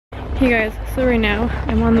Hey guys, so right now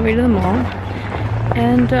I'm on the way to the mall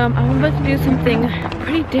and I'm about to do something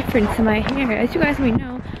pretty different to my hair. As you guys may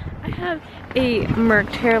know, I have a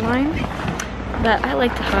merked hairline that I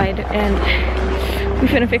like to hide, and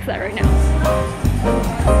we're gonna fix that right now.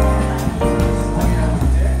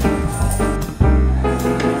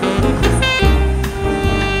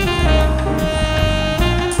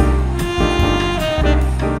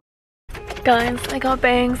 Guys, I got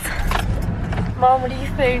bangs. Mom, what do you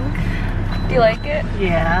think? Do you like it?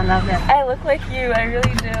 Yeah, I love it. I look like you, I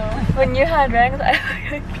really do. When you had bangs, I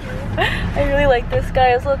look like you. I really like this,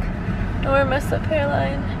 guys. Look, no more messed up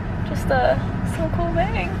hairline. Just some cool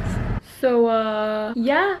bangs. So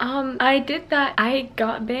yeah, I did that. I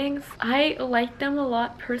got bangs. I like them a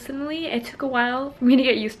lot personally. It took a while for me to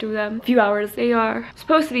get used to them. A few hours. They are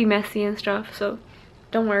supposed to be messy and stuff, so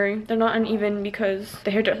don't worry, they're not uneven because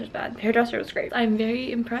the hairdresser's bad. The hairdresser was great. I'm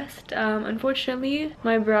very impressed. Unfortunately,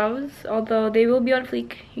 my brows, although they will be on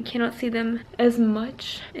fleek, you cannot see them as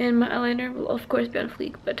much. And my eyeliner will of course be on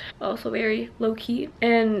fleek, but also very low-key.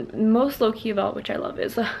 And most low-key of all, which I love,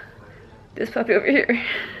 is this puppy over here.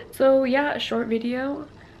 So yeah, a short video.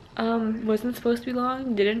 Wasn't supposed to be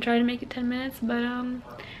long. Didn't try to make it 10 minutes, but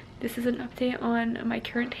this is an update on my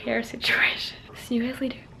current hair situation. See you guys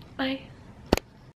later. Bye.